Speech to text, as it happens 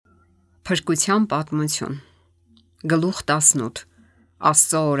Փրկության պատմություն։ Գլուխ 18.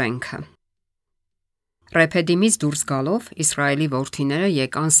 Աստծո օրենքը։ Ռեփեդիմից դուրս գալով Իսրայելի որդիները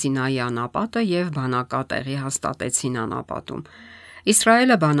եկան Սինայի անապատը եւ բանակատեղի հաստատեցին անապատում։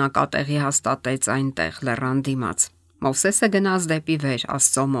 Իսրայելը բանակատեղի հաստատեց այնտեղ լեռան դիմաց։ Մովսեսը գնաց դեպի վեր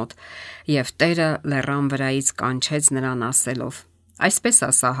Աստծո մոտ եւ Տերը լեռան վրայից կանչեց նրան ասելով. Այսպես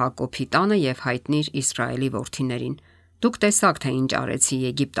ասա Հակոբի տանը եւ հայտնիր Իսրայելի որդիներին. Դուք տեսաք, թե ինչ արեցի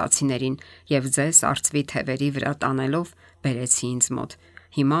Եգիպտացիներին եւ ձեզ արծվի թևերի վրա տանելով բերեցի ինձ մոտ։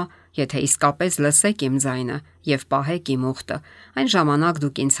 Հիմա, եթե իսկապես լսեք իմ ձայնը եւ պահեք իմ ուխտը, այն ժամանակ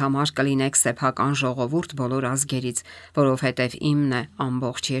դուք ինձ համար կլինեք սեփական ժողովուրդ բոլոր ազգերից, որովհետեւ իմն է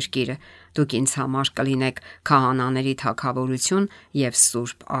ամբողջ երկիրը։ Դուք ինձ համար կլինեք քահանաների թագավորություն եւ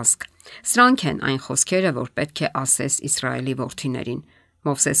սուրբ ազգ։ Սրանք են այն խոսքերը, որ պետք է ասես Իսրայելի որդիներին։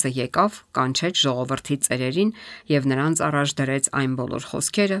 Մովսեսը եկավ, կանչեց ժողովրդի ծերերին եւ նրանց առաջ դրեց այն բոլոր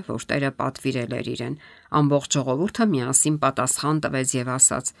խոսքերը, որ Տերը պատվիրել էր իրեն։ Ամբողջ ժողովուրդը միասին պատասխան տվեց եւ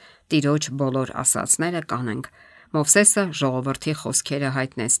ասաց. Տիրոջ բոլոր ասացները կանենք։ Մովսեսը ժողովրդի խոսքերը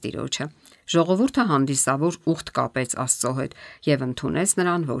հայտնեց Տիրոջը։ Ժողովուրդը հանդիսավոր ուխտ կապեց Աստծո հետ եւ ընդունեց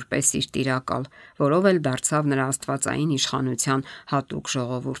նրան որպես իր տիրակալ, որով էլ դարձավ նրա աստվածային իշխանության հատուկ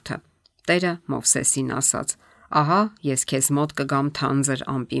ժողովուրդը։ Տերը Մովսեսին ասաց. Ահա ես քեզ մոտ կգամ թանձր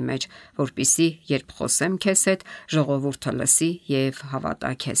ամպի մեջ, որպիսի երբ խոսեմ քեզ հետ, ժողովուրդը լսի եւ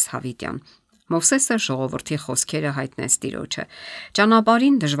հավատա քեզ հավիտյան։ Մովսեսը ժողովրդի խոսքերը հայտնեց Տիրոջը։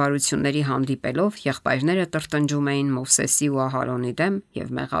 Ճանապարհին դժվարությունների հանդիպելով եղբայրները տրտնջում էին Մովսեսի ու Ահարոնի դեմ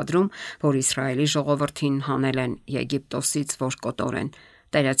եւ մեղադրում, որ Իսրայելի ժողովրդին հանել են Եգիպտոսից, որ կոտորեն։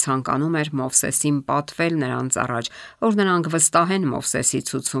 Տերը ցանկանում էր Մովսեսին պատվել նրանց առաջ, որ նրանք վստահեն Մովսեսի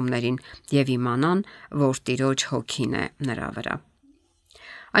ցուցումներին եւ իմանան, որ Տիրոջ հոգին է նրա վրա։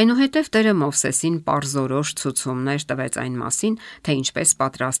 Այնուհետև Տերը Մովսեսին պարզորոշ ցուցումներ տվեց այն մասին, թե ինչպես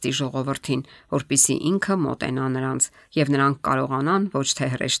պատրաստի ժողովրդին, որpիսի ինքը մոտենա նրանց եւ նրանք կարողանան ոչ թե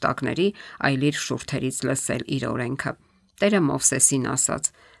հրեշտակների, այլ իր շուրթերից լսել իր օրենքը։ Տերը Մովսեսին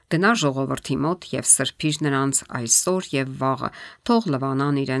ասաց. Գնա ժողովրդի մոտ եւ սրբիր նրանց այսօր եւ վաղը, թող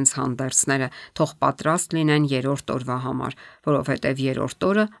լվանան իրենց հանդերձները, թող պատրաստ լինեն երրորդ օրվա համար, որովհետեւ երրորդ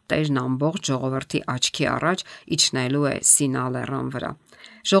օրը Տերն ամբողջ ժողովրդի աչքի առաջ իջնելու է Սինա լեռան վրա։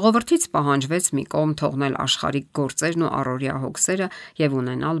 Ժողովրդից պահանջվեց մի կողմ թողնել աշխարհիկ գործերն ու առօրյա հոգսերը եւ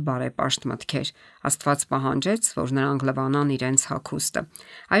ունենալ բարեպաշտ մտքեր։ Աստված պահանջեց, որ նրանք լվանան իրենց հագուստը։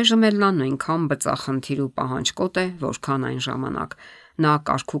 Այժմ էլ նա նույնքան բծախնդիր ու պահանջկոտ է, որքան այն ժամանակ։ Նա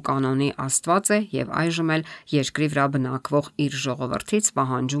կարգու կանոնի Աստված է եւ այժմ էլ երկրի վրա բնակվող իր ժողովրդից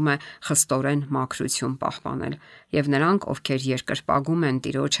պահանջում է խստորեն մաքրություն պահպանել եւ նրանք, ովքեր երկրպագում են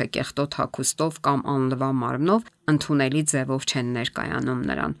Տիրոջը կեղտոտ հագուստով կամ անլվա մարմնով, ընդունելի ձևով չեն ներկայանում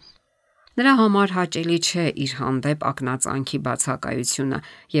նրան։ Նրա համար հաճելի չէ իր հանդեպ ակնածանքի բացակայությունը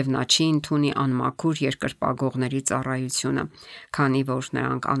եւ նա չի ընդունի անմաքուր երկրպագողների ծառայությունը, քանի որ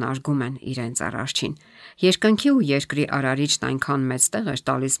նրանք անարգում են իրենց արարչին։ Երկնքի ու երկրի արարիչն այնքան մեծ տեղ էր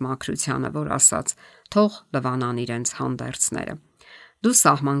տալիս մաքրությանը, որ ասաց. թող լվանան իրենց հանդերձները։ Դու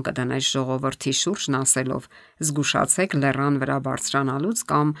սահման կդնես ժողովրդի շուրջն ասելով. զգուշացեք լեռան վրա բարձրանալուց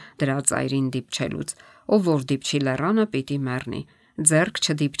կամ դրա ծայրին դիպչելուց, ով որ դիպչի լեռանը պիտի մեռնի։ Ձեռք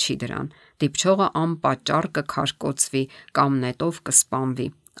չդիպչի դրան, դիպչողը անպատճառ կքարկոծվի կամ նետով կսպանվի,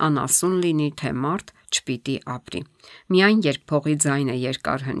 անասուն լինի, թե մարդ չպիտի ապրի։ Միայն երբ փողի ձայնը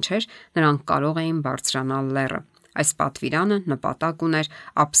երկար հնչեր, նրանք կարող էին բարձրանալ լեռը։ Այս պատվիրանը նպատակ ուներ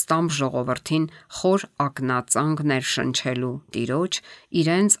ապստամբ ժողովրդին խոր ակնածանք ներշնչելու Տիրոջ,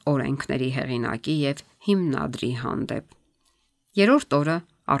 իրենց օրենքների հեղինակի եւ հիմնադրի հանդեպ։ Երրորդ օրը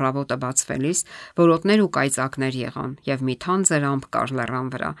առավոտը բացվելիս որոտներ ու կայծակներ եղան եւ մի թանձր ամպ կար լեռան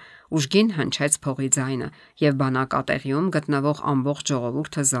վրա։ Ուժգին հնչեց փողի ձայնը եւ բանակատեղիում գտնվող ամբողջ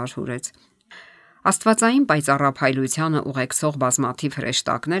ժողովուրդը զարհուրեց։ Աստվածային պայծառափայլությանը ուղեկցող բազմաթիվ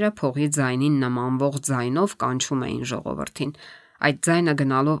հրեշտակները փողի ձայնին նմանվող ձայնով կանչում էին ժողովրդին։ Այդ ձայնը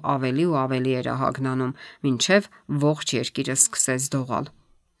գնալով ավելի ու ավելի էր ահագնանում, մինչև ողջ երկիրը սկսեց դողալ։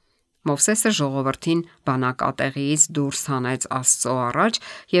 Մովսեսը ժողովրդին բանակատեղիից դուրս հանեց Աստծո առաջ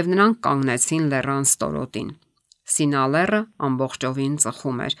եւ նրանք կանգնեցին լեռան ստորոտին։ Սինա լեռը ամբողջովին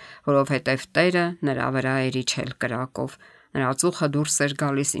ծխում էր, որովհետեւ Տերը նրա վրա էր իջել կրակով։ Նրա ծուխը դուրս էր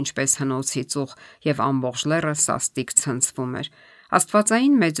գալիս ինչպես հնոցի ծուխ եւ ամբողջ լեռը սաստիկ ցնցվում էր։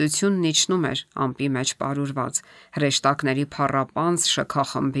 Աստվածային մեծությունն իջնում էր ամպի մեջ պարուրված հրեշտակների փառապանծ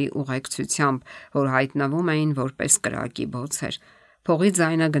շքախմբի ուղեկցությամբ, որ հայտնվում էին որպես կրակի բոցեր։ Փողի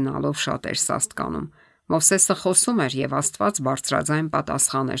ձայնը գնալով շատ էր սաստկանում։ Մովսեսը խոսում էր եւ Աստված բարձրաձայն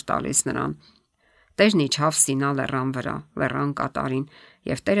պատասխան էր տալիս նրան։ Տերն իջավ Սինա լեռան վրա, լեռան կատարին,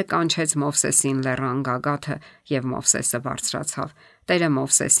 եւ Տերը կանչեց Մովսեսին լեռան գագաթը, եւ Մովսեսը բարձրացավ։ Տերը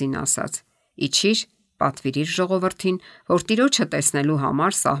Մովսեսին ասաց. «Իջիր, պատվիրիր ժողովրդին, որ Տիրոջը տեսնելու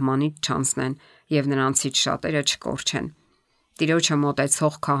համար սահմանից չանցնեն եւ նրանցից շատերը չկորչեն։ Տիրոջը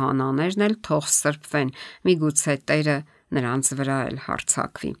մոտեցող քահանաներն էլ թող սրբվեն, միգուցե Տերը նրանց վրա էլ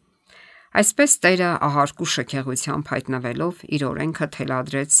հարձակվի»։ Այսպես Տերը ահարկու շքեղությամբ հայտնվելով իր օրենքը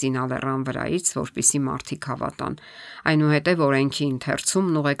թելադրեց Սինա լեռան վրայից, որպիսի մարդիկ հավատան։ Այնուհետև օրենքի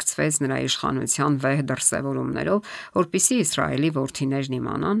ընթերցումն ուղեկցվեց նրա իշխանության վեհ դրսևորումներով, որպիսի Իսրայելի որդիներն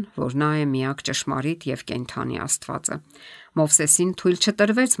իմանան, որ նա է միակ ճշմարիտ եւ կենդանի Աստվածը։ Մովսեսին թույլ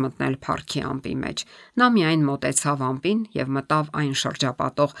չտրվեց մտնել փառքի ամպի մեջ։ Նա միայն մոտեցավ ամպին եւ մտավ այն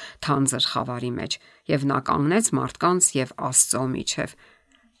շրջապատող թանձր խավարի մեջ, եւ նա կանգնեց մարդկանց եւ Աստծո միջև։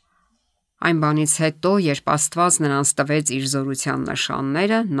 Այն բանից հետո, երբ Աստված նրանց տվեց իր զորության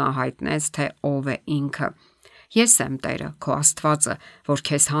նշանները, նա հայտնեց, թե ով է ինքը։ Ես եմ Տերը, քո Աստվածը, որ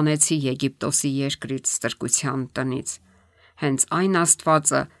քեզ հանեցի Եգիպտոսի երկրից, ստրկության տնից։ Հենց այն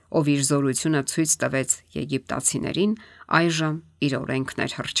Աստվածը, ով իր զորությունը ցույց տվեց եգիպտացիներին, այժմ իր օրենքն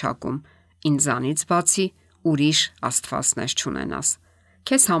էր հռչակում։ Ինձանից բացի ուրիշ Աստվածներ չունենաս։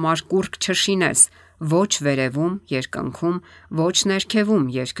 Քեզ համար կուրկ չշինես, ոչ վերևում, երկնքում, ոչ ներքևում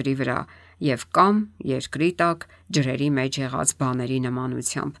երկրի վրա, եւ կամ երկրի տակ ջրերի մեջ եղած բաների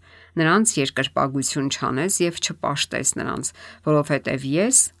նմանությամբ։ Նրանց երկրպագություն չանես եւ չպաշտես նրանց, որովհետեւ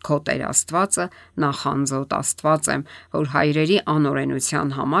ես, քո Տեր Աստվածը, նախանձոտ Աստված եմ, որ հայրերի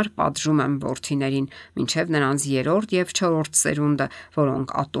անօրենության համար պատժում եմ որդիներին, մինչև նրանց 3-րդ եւ 4-րդ սերունդը,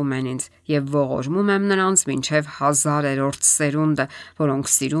 որոնք ատում են ինձ, եւ ողորմում եմ նրանց մինչև 1000-րդ սերունդը,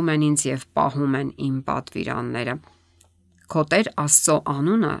 որոնք սիրում են ինձ եւ պահում են իմ պատվիրանները։ Քո Տեր Աստծո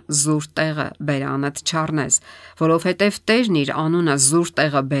անունը զուր տեղը բերանդ չառնես, որովհետև Տերն իր անունը զուր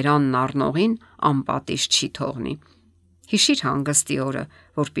տեղը բերանն առնողին անպատիժ չի թողնի։ Հիշիր հանգստի օրը,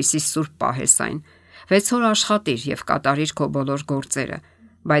 որպիսի սուրբ պահես այն։ 6 օր աշխատիր եւ կատարիր քո բոլոր գործերը,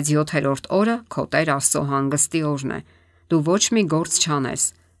 բայց 7-րդ օրը քո Տեր Աստծո հանգստի օրն է։ Դու ոչ մի գործ չանես,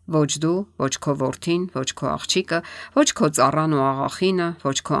 ոչ դու, ոչ քո որդին, ոչ քո աղջիկը, ոչ քո ծառան ու աղախինը,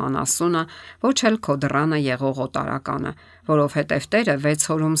 ոչ քո անասունը, ոչ էլ քո դռանը եղող օտարականը, որովհետև Տերը 6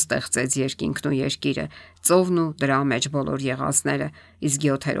 օրում ստեղծեց երկինքն ու երկիրը, ծովն ու դրա մեջ բոլոր եղածները, իսկ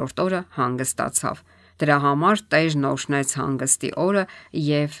 7-րդ օրը հանգստացավ։ Դրա համար Տերն օրհնեց հանգստի օրը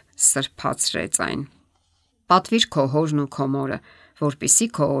եւ սրբացրեց այն։ Պատվիր քո հորն ու քո մորը, որպիսի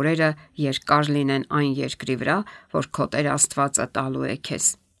քո օրերը երկար լինեն այն երկրի վրա, որ քո Տեր Աստվածը տալու է քեզ։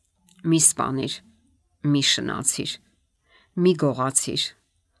 Մի սպանիր, մի շնացիր, մի գողացիր,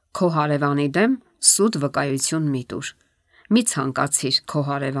 քո հարևանի դեմ սուտ վկայություն մի տուր, մի ցանկացիր քո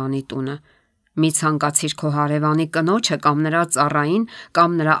հարևանի տունը, մի ցանկացիր քո հարևանի կնոջը կամ նրա ծառային,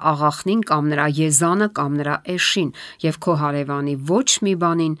 կամ նրա աղախնին, կամ նրա եզանը, կամ նրա էշին, եւ քո հարևանի ոչ մի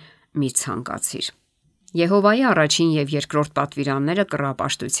բանին մի ցանկացիր։ Եհովայի առաջին եւ երկրորդ պատվիրանները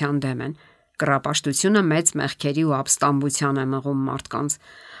կռապաշտության դեմ են։ Կռապաշտությունը մեծ մեղքերի ու ապստամբության է մղում մարդկանց։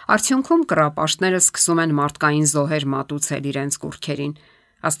 Արդյունքում կռապաշտները սկսում են մարդկային զոհեր մատուցել իրենց կուռքերին։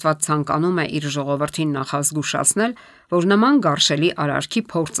 Աստված ցանկանում է իր ժողովրդին նախազգուշացնել, որ նման գարշելի արարքի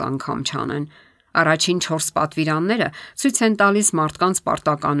փորձ անգամ չանեն։ Առաջին 4 պատվիրանները ցույց են տալիս մարդկանց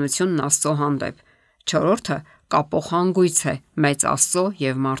պարտականությունն Աստծո հանդեպ։ 4-րդը կապող հանգույց է մեծ Աստծո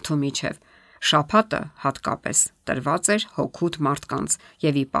եւ մարդու միջև։ Շաբաթը հատկապես տրված էր հոգուտ մարդկանց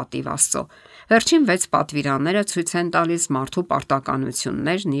եւ ի պատիվ Աստծո։ Վերջին 6 պատվիրանները ցույց են տալիս մարդու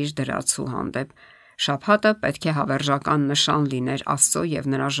պարտականություններն իր դրացու հանդեպ։ Շաբաթը պետք է հավերժական նշան լիներ Աստծո եւ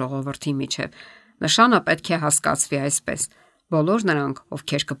նրա ժողովրդի միջև։ Նշանը պետք է հասկացվի այսպես. բոլոր նրանք,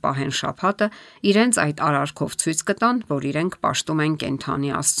 ովքեր կպահեն շաբաթը, իրենց այդ արարքով ցույց կտան, որ իրենք պաշտում են կենդանի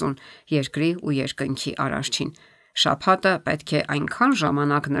Աստծուն, երկրի ու երկնքի արարչին։ Շաբաթը պետք է այնքան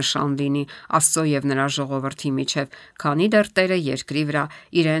ժամանակ նշան լինի Աստծո եւ նրա ժողովրդի միջև, քանի դեռ Տերը երկրի վրա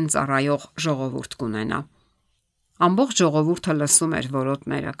իրեն ծառայող ժողովուրդ կունենա։ Ամբողջ ժողովուրդը լսում էր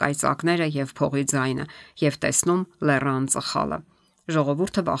որոտները, կայծակները եւ փողի ձայնը եւ տեսնում լեռան ծխալը։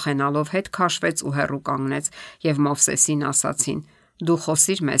 Ժողովուրդը վախենալով հետ քաշվեց ու հեռու կանգնեց եւ Մովսեսին ասացին. «Դու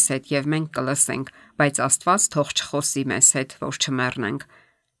խոսիր մեզ հետ եւ մենք կլսենք, բայց Աստված թող չխոսի մեզ հետ, որ չմեռնենք»։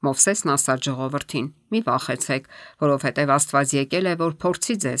 Մովսեսն ասաց ժողովրդին. «Մի վախեցեք, որովհետև Աստված եկել է, որ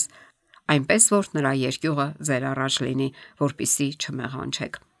փորձի ձեզ, այնպես որ նրա երկյուղը ձեր առաջ լինի, որպիսի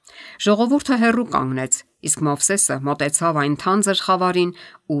չմեղանչեք»։ Ժողովուրդը հեռու կանգնեց, իսկ Մովսեսը մոտեցավ այն թանձր խավարին,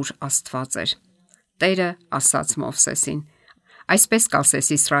 ուր Աստված էր։ Տերը ասաց Մովսեսին. «Այսպես կասես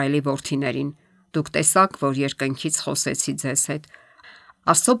Իսրայելի որդիներին. դուք տեսաք, որ երկնքից խոսեցի ձեզ հետ։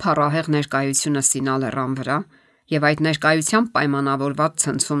 Աստծո փառահեղ ներկայությունը Սինա լեռան վրա եւ այդ ներկայությամբ պայմանավորված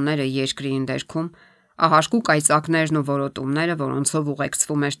ցնցումները երկրի ընդերքում Ահաշկու կայծակներն ու որոտումները, որոնցով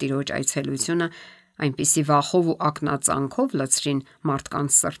ուղեկցվում էր Տիրոջ այցելությունը, այնպիսի վախով ու ակնածանքով լցրին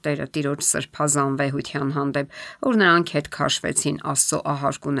մարդկանց սրտերը Տիրոջ սրբազան վեհության հանդեպ, որ նրանք հետ քաշվեցին Աստծո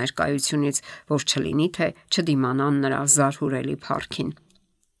ահարկու ներկայությունից, որ չլինի թե չդիմանան նրա զարհուրելի փառքին։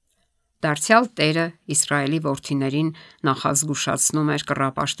 Դարձյալ Տերը Իսրայելի որդիներին նախազգուշացնում էր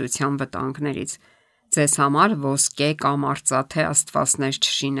կռապաշտության վտանգներից. «Ձեզ համար ոսկե կամ արծաթե աստվածներ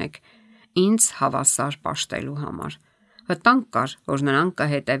չշինեք, ինձ հավասար պաշտելու համար»։ Վտանգ կար, որ նրանք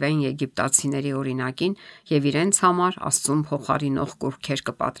կհետևեն եգիպտացիների օրինակին եւ իրենց համար Աստծուն փոխարինող կուռքեր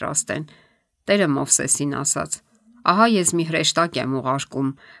կպատրաստեն։ Տերը Մովսեսին ասաց. «Ահա ես մի հրեշտակ եմ ուղարկում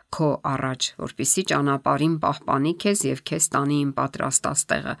քո առաջ, որպիսի ճանապարհին պահպանի քեզ եւ քեզ տանի իմ պատրաստած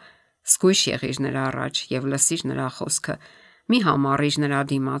տեղը։ Զգույշ եղիր նրա առաջ եւ լսիր նրա խոսքը։ Մի համառիր նրա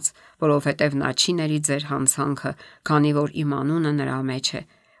դիմաց, որովհետև նա չի ների ձեր հանցանքը, քանի որ իմ անունը նրա մեջ է։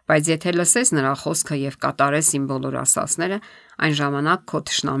 Բայց եթե լսես նրա խոսքը եւ կատարես իմ բոլոր ասածները, այն ժամանակ քո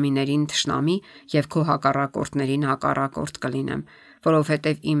թշնամիներին թշնամի եւ քո հակառակորդներին հակառակորդ կլինեմ,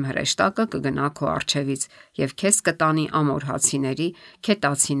 որովհետև իմ հրեշտակը կգնա քո առջևից եւ քեզ կտանի ամորհացիների,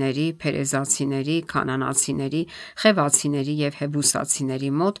 քետացիների, փերեզացիների, քանանացիների, խևացիների եւ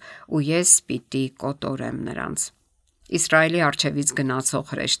հեբուսացիների մոտ, ու ես պիտի կոտորեմ նրանց»։ Իսրայելի առջևից գնացող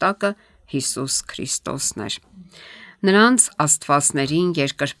հրեշտակը Հիսուս Քրիստոսն էր։ Նրանց աստվածներին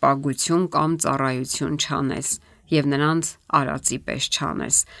երկրպագություն կամ ծառայություն չանես եւ նրանց արածի պես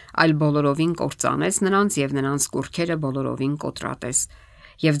չանես, այլ բոլորովին կործանես նրանց եւ նրանց կուռքերը բոլորովին կոտրատես։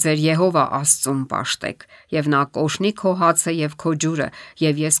 Եվ ձեր Եհովա Աստծուն պաշտեք, եւ նա կօշնի քո հացը եւ քո ջուրը,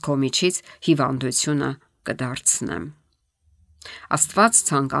 եւ ես քո միջից հիվանդությունը կդարձնեմ։ Աստված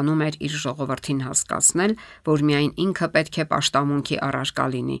ցանկանում էր իր ժողովրդին հասկացնել, որ միայն ինքը պետք է պաշտամունքի առարկա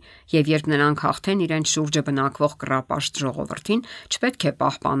լինի, եւ երբ նրանք հաղթեն իրենց շուրջը բնակվող կռապաշտ ժողովրդին, չպետք է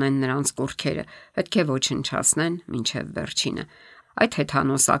պահպանեն նրանց կուռքերը, պետք է ոչնչացնեն մինչև վերջինը։ Այդ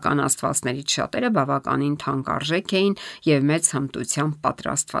հեթանոսական աստվածներից շատերը բավականին թանկարժեք էին եւ մեծ հմտությամբ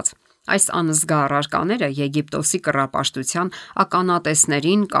պատրաստված։ Այս անզգա առարկաները Եգիպտոսի կռապաշտության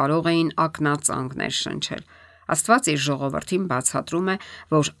ականատեսներին կարող էին ակնածանքներ շնչել։ Աստված իր ժողովրդին բացատրում է,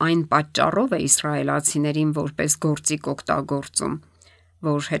 որ այն պատճառով է իսրայելացիներին որպես գործիք օգտագործում,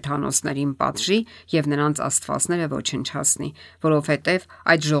 որ հեթանոսներին պատժի եւ նրանց աստվածները ոչնչացնի, որովհետեւ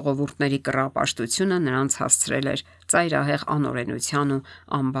այդ ժողովուրդների կռապաշտությունը նրանց հասցրել էր ծայրահեղ անօրենության ու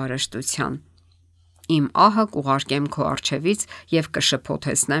ամբարշտության։ Իմ ահը կուղարկեմ քո առջևից եւ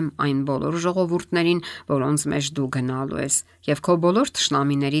կշփոթեցնեմ այն բոլոր ժողովուրդներին, որոնց մեջ դու գնալու ես, եւ քո բոլոր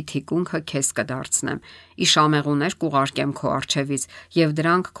թշնամիների թիկունքը քեզ կդարձնեմ։ Իշամեղուներ կուղարկեմ քո առջևից եւ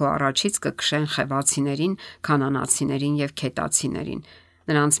դրանք քո առաջից կքշեն խևացիներին, քանանացիներին եւ քետացիներին։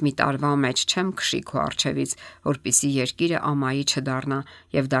 Նրանց մի տարվա մեջ չեմ քշի քո առջևից, որպիսի երկիրը ամայի չդառնա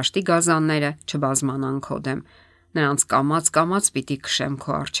եւ դաշտի գազանները չբազմանան քո դեմ։ Նրանց կամած պիտի քշեմ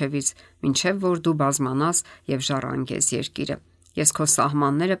քո առջևից, մինչև որ դու բազմանաս եւ ժառանգես երկիրը։ Ես քո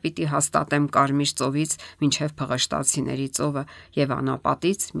սահմանները պիտի հաստատեմ Կարմիր ծովից մինչև Փղշտացիների ծովը եւ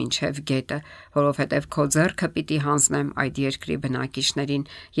անապատից մինչև գետը, որովհետեւ քո ձեռքը պիտի հանձնեմ այդ երկրի բնակիչներին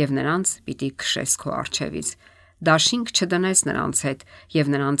եւ նրանց պիտի քշես քո առջևից։ Դաշինք չդնես նրանց հետ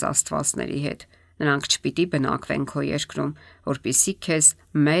եւ նրանց աստվածների հետ։ Նրանք չպիտի բնակվեն քո երկրում, որպիսի քեզ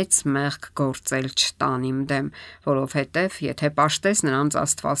մեծ մեղք գործել չտան իմ դեմ, որովհետև եթե պաշտես նրանց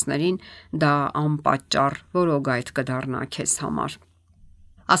աստվածներին, դա անպատճառ որոգայթ կդառնա քեզ համար։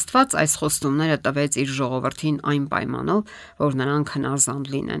 Աստված այս խոստումները տվեց իր ժողովրդին այն պայմանով, որ նրանք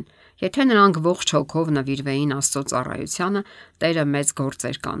հնազանդ լինեն։ Եթե նրանք ողջ հոգով նվիրվեին Աստծո ծառայությանը, Տերը մեծ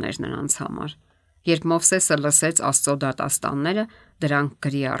գործեր կաներ նրանց համար։ Երբ Մովսեսը լսեց Աստծո դատաստանները, դրանք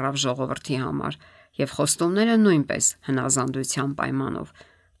գրի առավ ժողովրդի համար, եւ խոստումները նույնպես հնազանդության պայմանով։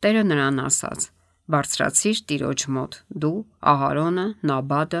 Տերը նրան ասաց. «Բարձրացիր Տիրոջ մոտ, դու, Ահարոնը,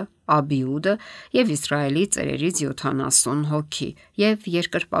 Նաբադը, Աբիուդը եւ Իսրայելի ծերերից 70 հոգի եւ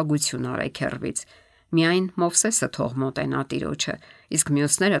երկրպագություն արեք հեռվից։ Միայն Մովսեսը թող մոտենա Տիրոջը, իսկ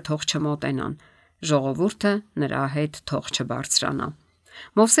մյուսները թող չմոտենան, ժողովուրդը նրա հետ թող չբարձրանա»։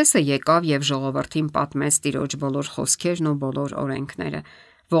 Մովսեսը եկավ եւ ժողովրդին պատմեց Տիրոջ բոլոր խոսքերն ու բոլոր օրենքները։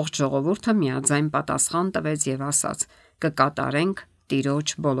 Ողջ ժողովուրդը միաձայն պատասխան տվեց եւ ասաց. «Կկատարենք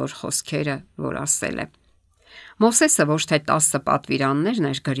Տիրոջ բոլոր խոսքերը, որ ասել է»։ Մովսեսը ոչ թե 10 պատվիրաններն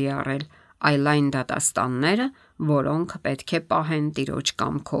էր գրի առել, այլ այն դատաստանները, որոնք պետք է պահեն Տիրոջ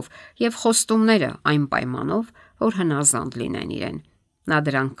կամքով, եւ խոստումները այն պայմանով, որ հնազանդ լինեն իրեն։ Նա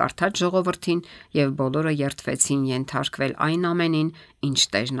դրանք կարդաց ժողովրդին եւ բոլորը երդվեցին ենթարկվել այն ամենին, ինչ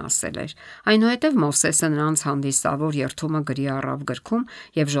Տերն ասել էր։ Այնուհետև Մովսեսը նրանց հանդիսավոր երդումը գրի առավ գրքում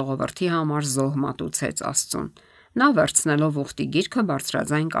եւ ժողովրդի համար զոհ մատուցեց Աստծուն։ Նա վերցնելով ուխտի գիրքը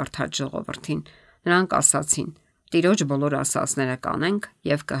բարձրաձայն կարդաց ժողովրդին. Նրանք ասացին. Տիրոջ բոլոր ասածները կանենք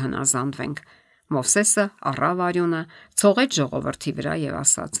եւ կհնազանդվենք։ Մովսեսը առավ արյունը, ցողեց ժողովրդի վրա եւ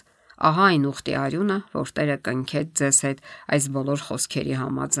ասաց. Ահա այն ուխտի արյունը, որ Տերը կնքեց ձեզ հետ այս բոլոր խոսքերի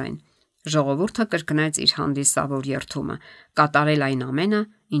համաձայն։ Ժողովուրդը կրկնեց իր հանդիսավոր երդումը, կատարել այն ամենը,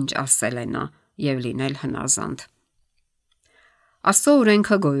 ինչ ասել է նա, եւ լինել հնազանդ։ Աստծո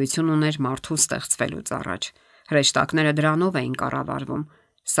օրենքը գոյություն ուներ մարդու ստեղծվելուց առաջ։ Հրեշտակները դրանով էին կառավարվում։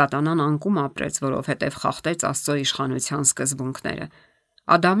 Սատանան անկում ապրեց, որովհետև խախտեց Աստծո իշխանության սկզբունքները։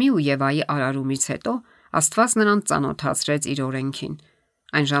 Ադամի ու Եվայի արարումից հետո Աստված նրանց ծանոթացրեց իր օրենքին։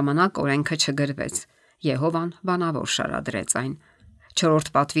 Այն ժամանակ օրենքը չգրվեց։ Եհովան բանավոր շարադրեց այն։ 4-րդ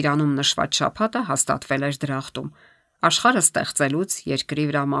պատվիրանում նշված շաբաթը հաստատվել էր դրախտում։ Աշխարհը ստեղծելուց, երկրի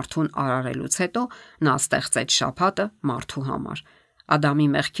վրա մարդուն արարելուց հետո նա ստեղծեց շաբաթը մարդու համար։ Ադամի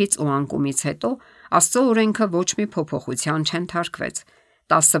մեղքից ու անկումից հետո Աստծո օրենքը ոչ մի փոփոխության չընթարկվեց։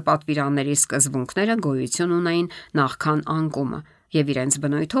 10 պատվիրանների սկզբունքները գոյություն ունեին նախքան անկումը եւ իրենց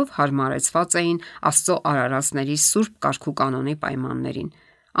բնույթով հարմարեցված էին Աստծո արարածների սուրբ կարգուկանոնի պայմաններին։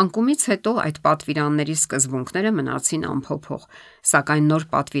 Անկումից հետո այդ պատվիրանների սկզբունքները մնացին անփոփոխ, սակայն նոր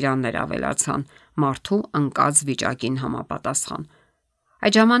պատվիրաններ ավելացան մարդու ընկած վիճակին համապատասխան։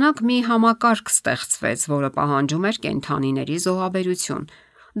 Այդ ժամանակ մի համակարգ ստեղծվեց, որը պահանջում էր կենդանիների զոհաբերություն։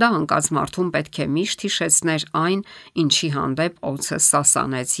 Դա ընկած մարդուն պետք է միշտ հիշեցներ այն, ինչի հանդեպ օձը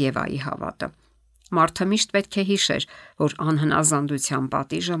սասանեց Եվայի հավատը։ Մարդը միշտ պետք է հիշեր, որ անհնազանդության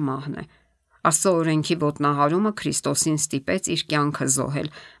պատիժը մահն է։ Աստծո օրենքի ոտնահարումը Քրիստոսին ստիպեց իր կյանքը զոհել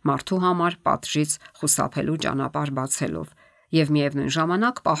մարդու համար պատժից խուսափելու ճանապարհ բացելով եւ միևնույն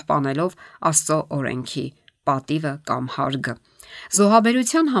ժամանակ պահպանելով Աստծո օրենքի պատիվը կամ հարգը։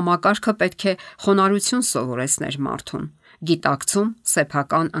 Զոհաբերության համակարգը պետք է խոնարհություն սովորեցներ մարդուն, գիտակցում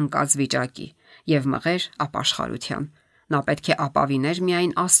սեփական ընկած վիճակի եւ մղեր ապաշխարության։ Նա պետք է ապավիներ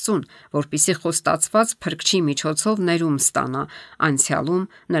միայն Աստծուն, որպիսի խոստացված փրկչի միջոցով ներում ստանա անցյալում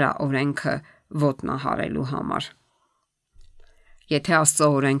նրա օրենքը ոտնահարելու համար։ Եթե Աստծո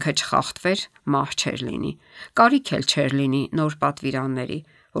օրենքը չխախտվեր, մահ չէր լինի, կարիք էլ չէր լինի նոր պատվիրանների,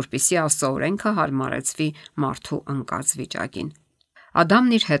 որպիսի Աստծո օրենքը հարմարեցվի մարդու ընկած վիճակին։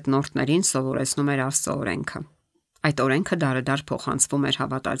 Ադամն իր հետնորդներին սովորեցնում էր Աստծո օրենքը։ Այդ օրենքը դարեդար փոխանցվում էր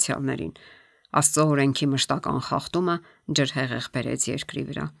հավատացյալներին։ Աստծո օրենքի մշտական խախտումը ջրհեղեղ բերեց երկրի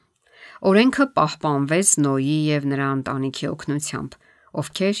վրա։ Օրենքը պահպանվեց Նոյի եւ նրա ընտանիքի օգնությամբ,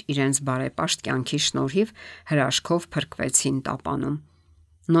 ովքեր իրենց բարեպաշտ կյանքի շնորհիվ հրաշքով փրկվեցին տապանում։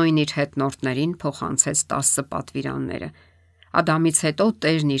 Նոյն իր հետնորդներին փոխանցեց 10 պատվիրանները։ Ադամից հետո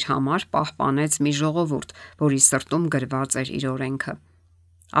Տերն իր համար պահպանեց մի ժողովուրդ, որի սրտում գրված էր իր օրենքը։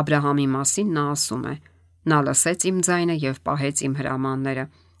 Աբրահամի մասին նա ասում է. Նա լսեց իմ ձայնը եւ պահեց իմ հրամանները,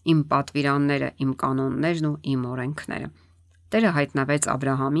 իմ պատվիրանները, իմ կանոններն ու իմ օրենքները։ Տերը հայտնվեց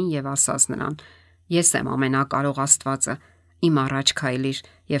Աբրահամին եւ ասաց նրան. Ես եմ ամենակարող Աստվածը, իմ առաջ քայլիր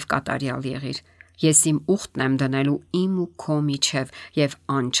եւ կատարյալ եղիր։ Ես իմ ուխտն եմ դնելու իմ ու քո միջև եւ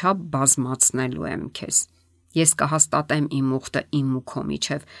անչափ բազմացնելու եմ քեզ։ Ես կհաստատեմ իմ ուխտը իմ ու քո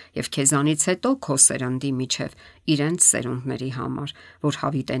միջև եւ քեզանից հետո քո սերնդի միջև իրենց սերունդների համար, որ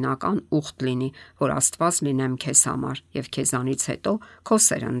հավիտենական ուխտ լինի, որ Աստված լինեմ քեզ համար եւ քեզանից հետո քո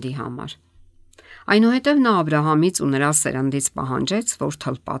սերնդի համար։ Այնուհետև նա Աբրահամից ու նրա սերնդից պահանջեց, որ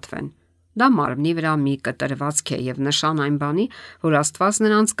թլպատվեն։ Դա մարմնի վրա մի կտրվածք է եւ նշան այն բանի, որ Աստված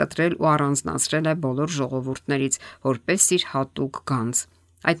նրանց կտրել ու առանձնացրել է բոլոր ժողովուրդներից, որպես իր հատուկ գանձ։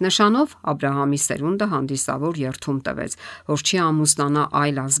 Այդ նշանով Աբրահամի սերունդը հանդիսավոր երդում տվեց, որ չի ամուսնանա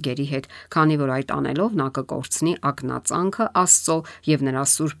այլ ազգերի հետ, քանի որ այդ անելով նա կկորցնի ակնածանքը Աստծո եւ նրա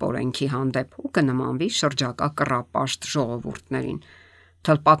սուրբ օրենքի հանդեպ ու կնմանվի շրջակա կռապաշտ ժողովուրդներին։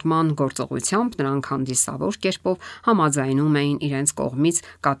 Թլպատման գործողությամբ նրանք հանդիսավոր կերպով համաձայնում էին իրենց կողմից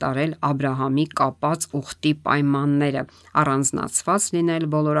կատարել Աբրահամի կապած ուխտի պայմանները, առանձնացված լինել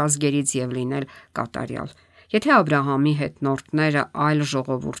բոլոր ազգերից եւ լինել կատարյալ։ Եթե Աբրահամի հետնորդները այլ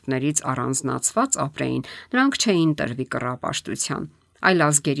ժողովուրդներից առանձնացված ապրեին, նրանք չէին տրվի կռապաշտության։ Այլ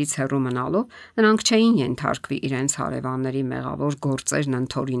ազգերից հեռու մնալով նրանք չէին ենթարկվի իրենց հարևանների մեղավոր գործերն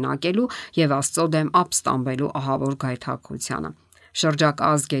ընդօրինակելու եւ Աստծո դեմ ապստամբելու ահավոր գայթակղությանը։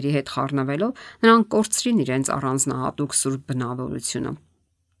 Շրջակա ազգերի հետ խառնվելով նրանք կորցրին իրենց առանձնահատուկ սուրբ բնավորությունը։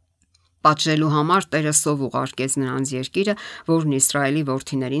 Պատժելու համար Տերը սով ուղարկեց նրանց երկիրը, որն Իսրայելի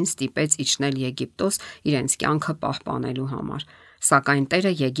որդիներին ստիպեց իջնել Եգիպտոս իրենց կյանքը պահպանելու համար։ Սակայն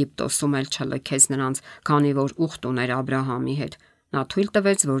Տերը Եգիպտոսում էլ չլքեց նրանց, քանի որ ուխտ ուներ Աբրահամի հետ։ Նա թույլ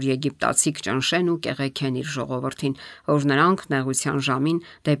տվեց, որ եգիպտացիք ճնշեն ու կեղեքեն իր ժողովրդին, որ նրանք նեղության ժամին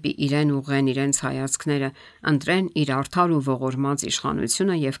դեպի իրեն ուղղեն իրենց հայացքները, ընտրեն իր արդար ու ողորմած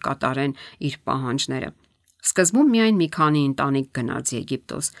իշխանությունը եւ կատարեն իր պահանջները։ Սկզբում միայն մի քանի ընտանիք գնաց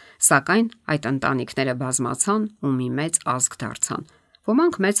Եգիպտոս, սակայն այդ ընտանիքները բազմացան ու մի մեծ ազգ դարձան։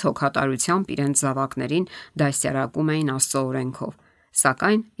 Ոմանք մեծ հոգատարությամբ իրենց զավակներին դաստիարակում էին Աստծո օրենքով,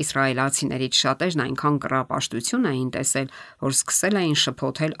 սակայն իսրայելացիներից շատերն այնքան կռապաշտություն էին տեսել, որ սկսել էին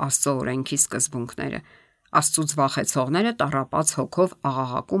շփոթել Աստծո օրենքի սկզբունքները։ Աստծուց վախեցողները տառապած հոգով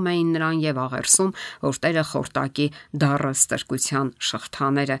աղաղակում էին նրան եւ աղերսում, որ Տերը խորտակի դառը ստրկության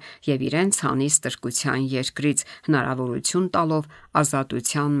շղթաները եւ իրենց հանի ստրկության երկրից հնարավորություն տալով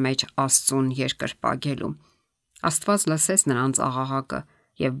ազատության մեջ Աստծուն երկրպագելու։ Աստված լսեց նրանց աղաղակը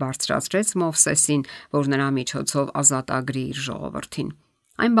եւ բարձրացրեց Մովսեսին, որ նրա միջոցով ազատագրի իր ժողովրդին։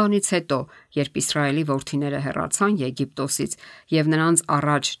 Այն բանից հետո, երբ Իսրայելի որդիները հեռացան Եգիպտոսից եւ նրանց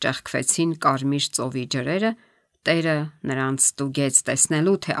առաջ ճեղքվեցին Կարմիր ծովի ջրերը, Տերը նրանց ստուգեց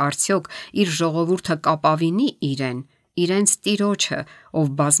տեսնելու, թե արդյոք իր ժողովուրդը կապավինի իրենց Տիրոջը, ով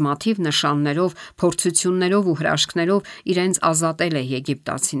բազմաթիվ նշաններով, փորձություններով ու հրաշքներով իրենց ազատել է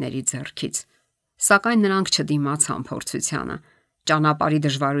եգիպտացիների ձեռքից։ Սակայն նրանք չդիմացան փորձությանը։ Ճանապարհի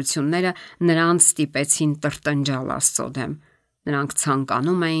դժվարությունները նրանց ստիպեցին տրտնջալ Աստծո դեմ։ Նրանք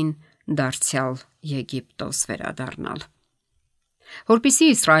ցանկանում էին դարձյալ Եգիպտոս վերադառնալ։ Որպեսզի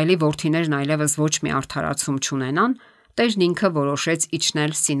Իսրայելի որդիներն այլևս ոչ մի արդարացում չունենան, Տերն ինքը որոշեց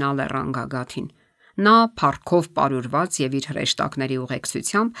իջնել Սինա լեռան գագաթին։ Նա փառքով պարուրված եւ իր հրեշտակների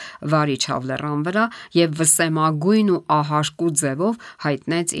ուղեկցությամբ վար իջավ լեռան վրա եւ վսեմագույն ու ահարկու ձևով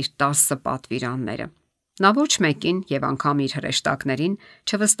հայտնեց իր 10 պատվիրանները։ Նա ոչ մեկին եւ անգամ իր հրեշտակներին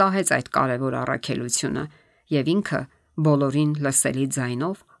չվստահեց այդ կարևոր առաքելությունը եւ ինքը բոլորին լսելի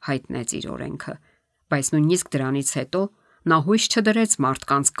ձայնով հայտնեց իր օրենքը, բայց նույնիսկ դրանից հետո նա հույս չդրեց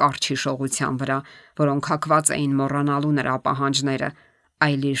մարդկանց կարճ հիշողության վրա, որոնք հակված էին մոռանալու նրա պահանջները,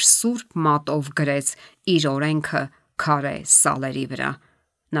 այլ իր սուրբ մատով գրեց իր օրենքը քարե սալերի վրա։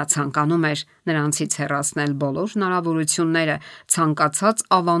 Նա ցանկանում էր նրանցից հեռացնել բոլոր հնարավորությունները ցանկացած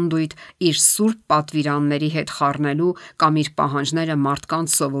ավանդույթ իր սուրբ պատվիրանների հետ խառնելու կամ իր պահանջները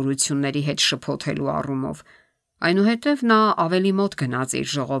մարդկանց սովորությունների հետ շփոթելու առումով։ Այնուհետև նա ավելի մոտ գնաց իր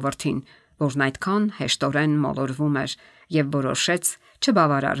ժողովրդին, որն այդքան հեշտորեն մոլորվում էր եւ որոշեց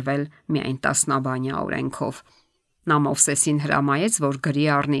չբավարարվել միայն տասնաբանյա օրենքով։ Նա Մովսեսին հրամայեց, որ գրի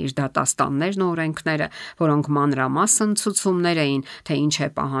առնի իր դատաստաններն ու օրենքները, որոնք մանրամասն ցուցումներ էին, թե ինչ է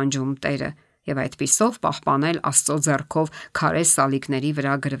պահանջում Տերը, եւ այդպիսով պահպանել Աստծո ձեռքով քարե սալիկների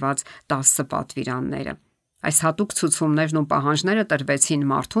վրա գրված 10 պատվիրանները։ Այս հատուկ ցուցումներն ու պահանջները տրվեցին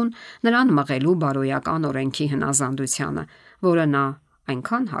մարդուն նրան մղելու բարոյական օրենքի հնազանդությանը, որը նա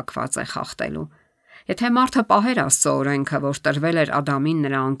այնքան հակված է խախտելու։ Եթե մարդը պահեր Աստծո օրենքը, որ տրվել էր Ադամին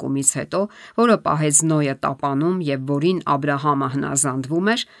նրա անկումից հետո, որը պահեց Նոյը տապանում եւ որին Աբրահամը հնազանդվում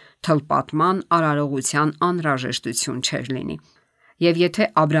էր, թլպատման արարողության անհրաժեշտություն չէր լինի։ Եվ եթե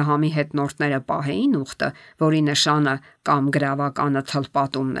Աբրահամի հետնորդները պահեին ուխտը, որի նշանը կամ գրավականը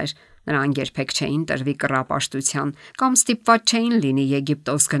թլպատումն էր, նրանք երբեք չէին տրվի կռապաշտության կամ ստիպված չէին լինի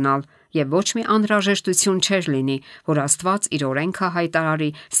Եգիպտոս գնալ եւ ոչ մի անհրաժեշտություն չէր լինի, որ Աստված իր օրենքը հայտարարի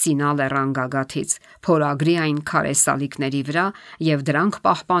Սինա լեռան գագաթից, փորագրի այն քարե սալիկների վրա եւ դրանք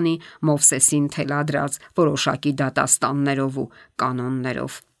պահպանի Մովսեսին թելադրած որոշակի դատաստաններով ու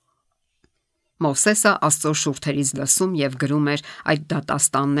կանոններով։ Մովսեսը Աստծո շուրթերից լսում եւ գրում էր այդ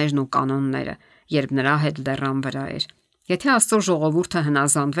դատաստաններն ու կանոնները, երբ նրա հետ լեռան վրա էր։ Եթե Աստծո ժողովուրդը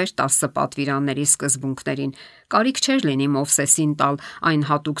հնազանդվեր 10 պատվիրանների սկզբունքներին, կարիք չէր լինի Մովսեսին տալ այն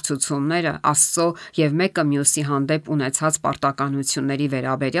հատուկ ցուցումները Աստծո եւ մեկը մյուսի հանդեպ ունեցած պարտականությունների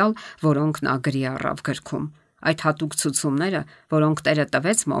վերաբերյալ, որոնք նա գրի առավ գրքում։ Այդ հատուկ ցուցումները, որոնք Տերը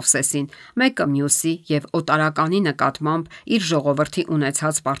տվեց Մովսեսին, մեկը մյուսի եւ օտարականի նկատմամբ իր ժողովրդի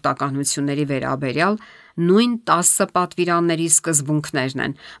ունեցած պարտականությունների վերաբերյալ նույն 10 պատվիրանների սկզբունքներն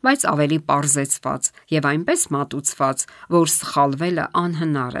են, բայց ավելի պարզեցված եւ այնպես մատուցված, որ սխալվելը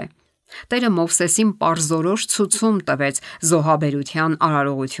անհնար է։ Տերը Մովսեսին պարզորոշ ցուցում տվեց զոհաբերության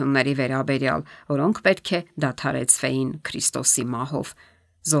արարողությունների վերաբերյալ, որոնք պետք է դադարեցվեին Քրիստոսի մահով։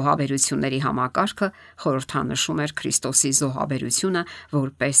 Զոհաբերությունների համակարգը խորհրդանշում էր Քրիստոսի զոհաբերությունը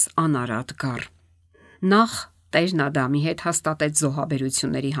որպես անարատ գառ։ Նախ Տերն Ադամի հետ հաստատեց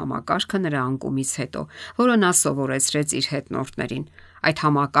զոհաբերությունների համակարգը նրա անկումից հետո, որը նա սովորեցրեց իր հետնորդներին։ Այդ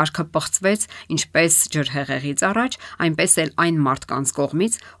համակարգը պղծվեց ինչպես ջրհեղեղից առաջ, այնպես էլ այն մարդկանց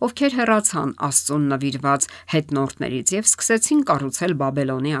կողմից, ովքեր հեռացան Աստծուն նվիրված հետնորդներից եւ սկսեցին կառուցել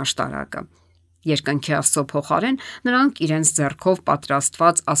Բաբելոնի աշտարակը։ Երկնքի Աստծո փոխարեն նրանք իրենց ձեռքով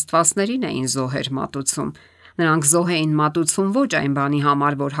պատրաստված աստվածներին էին զոհեր մատուցում։ Նրանք զոհ էին մատուցում ոչ այն բանի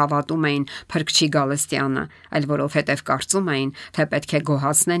համար, որ հավատում էին Փրկչի գալստյանը, այլ որովհետև կարծում էին, թե պետք է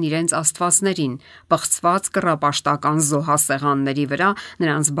գոհացնեն իրենց աստվածներին, պղծված կռապաշտական զոհասեղանների վրա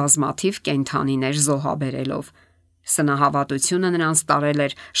նրանց բազմաթիվ կենդանիներ զոհաբերելով։ Սնահավատությունը նրանց տարել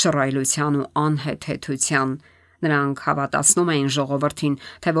էր շռայլության ու անհեթեթության։ Նրանք հավատացնում էին ժողովրդին,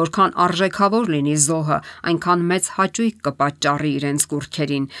 թե որքան արժեքավոր լինի զոհը, այնքան մեծ հաճույք կպատճառի իրենց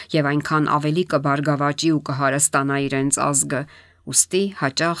կուռքերին եւ այնքան ավելի կբարգավաճի ու կհարստանա իրենց ազգը։ Ուստի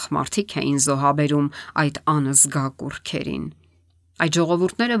հաճախ մարդիկ էին զոհաբերում այդ անզգա կուռքերին։ Այդ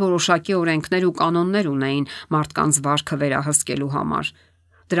ժողովուրդները որոշակի օրենքներ ու կանոններ ունեին մարդկանց վարքը վերահսկելու համար։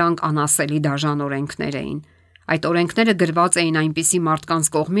 Դրանք անասելի դաժան օրենքներ էին։ Այդ օրենքները գրված էին այնպիսի մարդկանց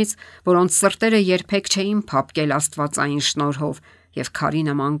կողմից, որոնց սրտերը երբեք չէին փափկել աստվածային շնորհով եւ քարի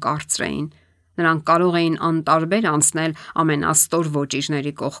նման կարծր էին։ Նրանք կարող էին անտարբեր անցնել ամենաստոր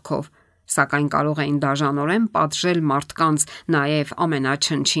ոճիժների կողքով, սակայն կարող էին դաժանորեն պատժել մարդկանց նաև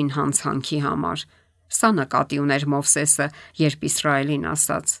ամենաչնչին հանցանքի համար։ Սա նկատի ուներ Մովսեսը, երբ Իսրայելին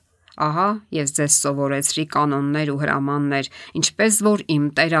ասաց. «Ահա ես ձեզ սովորեցրի կանոններ ու հրամաններ, ինչպես որ իմ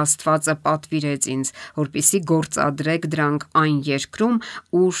Տեր Աստվածը պատվիրեց ինձ, որպեսզի գործադրեք դրանք այն երկրում,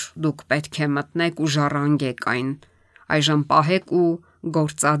 ուր դուք պետք է մտնեք ու ժառանգեք այն։ Այժմ պահեք ու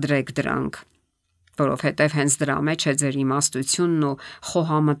գործադրեք դրանք, որովհետև հենց դրա մեջ է ձեր իմաստությունն ու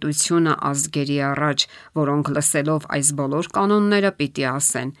խոհամտությունը ազգերի առաջ, որոնք լսելով այս բոլոր կանոնները պիտի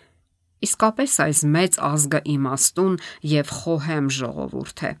ասեն. իսկապես այս մեծ ազգը իմաստուն եւ խոհեմ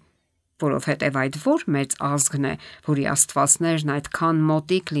ժողովուրդ է, որովհետև այդ որ մեծ ազգն է, որի աստվածներն այդքան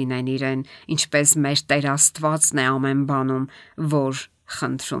մոտիկ լինեն իրեն, ինչպես մեր Տեր Աստվածն է ամեն բանում, որ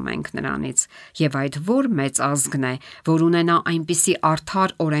խնդրում ենք նրանից, եւ այդ որ մեծ ազգն է, որ ունենա այնպիսի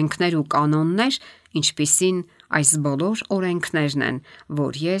արդար օրենքներ ու կանոններ, ինչպիսին այս բոլոր օրենքներն են,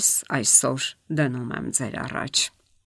 որ ես այսօր դնում եմ ձեր առաջ»։